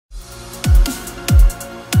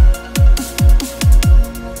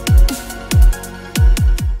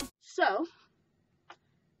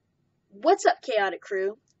What's up, chaotic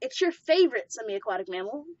crew? It's your favorite semi-aquatic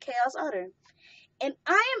mammal, Chaos Otter. And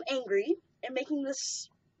I am angry and making this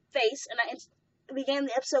face, and I began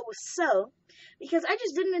the episode with so, because I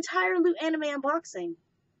just did an entire LootAnime unboxing.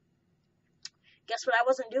 Guess what I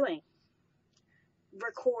wasn't doing?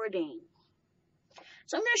 Recording.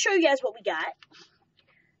 So I'm going to show you guys what we got.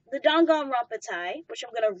 The Doggone Rampa-Tai, which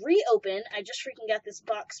I'm going to reopen. I just freaking got this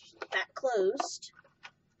box back closed.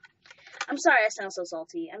 I'm sorry I sound so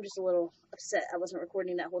salty. I'm just a little upset I wasn't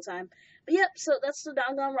recording that whole time. But yep, so that's the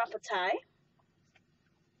Doggone Rampa-Tai.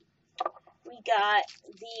 We got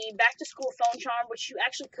the back-to-school phone charm, which you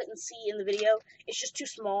actually couldn't see in the video. It's just too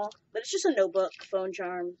small, but it's just a notebook phone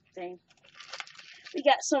charm thing. We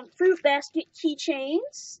got some fruit basket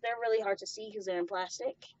keychains. They're really hard to see because they're in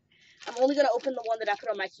plastic. I'm only going to open the one that I put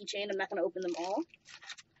on my keychain. I'm not going to open them all.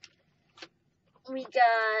 We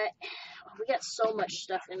got so much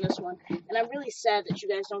stuff in this one. And I'm really sad that you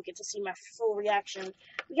guys don't get to see my full reaction.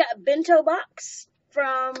 We got a bento box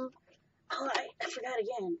from, I forgot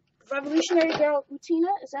again. Revolutionary Girl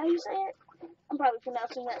Utina, is that how you say it? I'm probably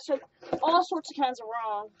pronouncing that. So, all sorts of kinds of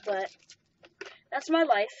wrong, but that's my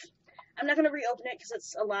life. I'm not going to reopen it because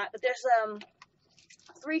it's a lot, but there's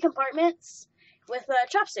 3 compartments with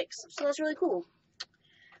chopsticks, so that's really cool.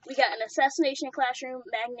 We got an Assassination Classroom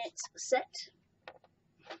magnet set.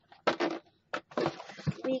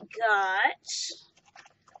 We got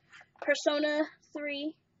Persona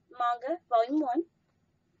 3 manga, volume 1.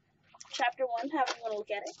 Chapter 1, however you want to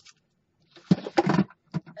look at it.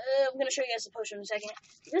 I'm going to show you guys the poster in a second.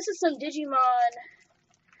 This is some Digimon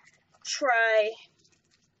Tri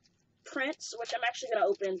prints, which I'm actually going to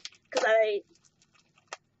open, because I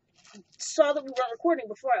saw that we weren't recording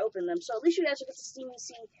before I opened them, so at least you guys will get to see me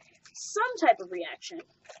see some type of reaction.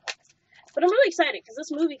 But I'm really excited, because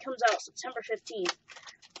this movie comes out September 15th,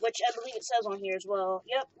 which I believe it says on here as well.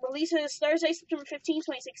 Yep, releases Thursday, September 15th,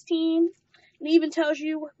 2016. And it even tells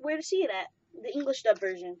you where to see it at, the English dub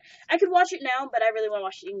version. I could watch it now, but I really want to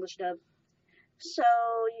watch the English dub. So,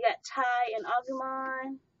 you got Tai and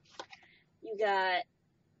Agumon. You got,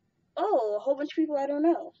 a whole bunch of people I don't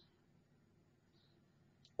know.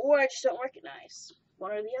 Or I just don't recognize.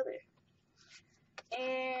 One or the other.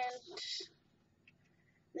 And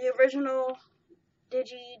the original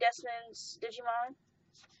Desmond's Digimon.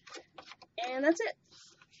 And that's it.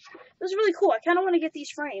 This is really cool. I kind of want to get these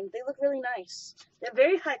framed. They look really nice. They're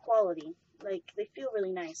very high quality. Like, they feel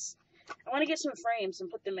really nice. I want to get some frames and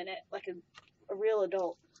put them in it like a real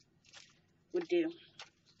adult would do.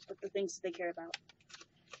 With the things that they care about.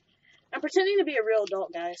 I'm pretending to be a real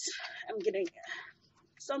adult, guys. I'm getting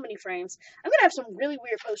so many frames. I'm going to have some really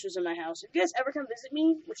weird posters in my house. If you guys ever come visit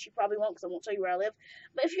me, which you probably won't because I won't tell you where I live,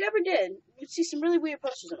 but if you ever did, you'd see some really weird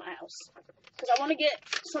posters in my house. Because I want to get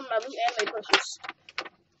some of my LootAnime posters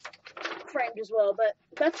framed as well, but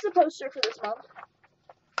that's the poster for this month.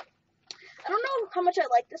 I don't know how much I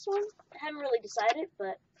like this one. I haven't really decided,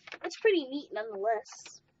 but it's pretty neat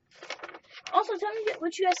nonetheless. Also, tell me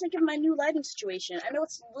what you guys think of my new lighting situation. I know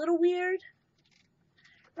it's a little weird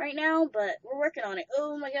right now, but we're working on it.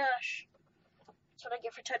 Oh my gosh. That's what I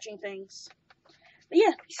get for touching things. But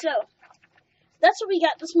yeah, so that's what we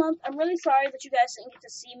got this month. I'm really sorry that you guys didn't get to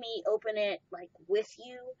see me open it, like, with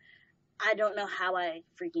you. I don't know how I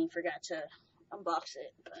freaking forgot to unbox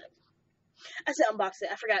it, but I said unbox it.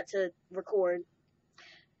 I forgot to record.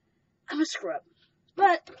 I'm a scrub.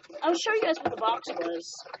 But I'll show you guys what the box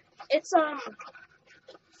was. It's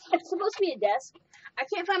supposed to be a desk. I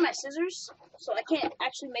can't find my scissors, so I can't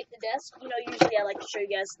actually make the desk. You know, usually I like to show you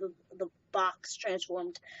guys the box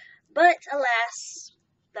transformed. But alas,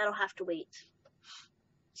 that'll have to wait.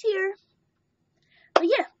 It's here. But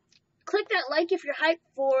yeah. Click that like if you're hyped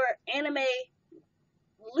for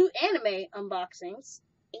LootAnime unboxings,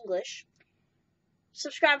 English.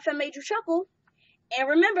 Subscribe if I made you chuckle. And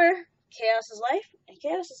remember, chaos is life and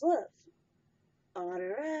chaos is love.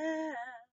 Otter Out.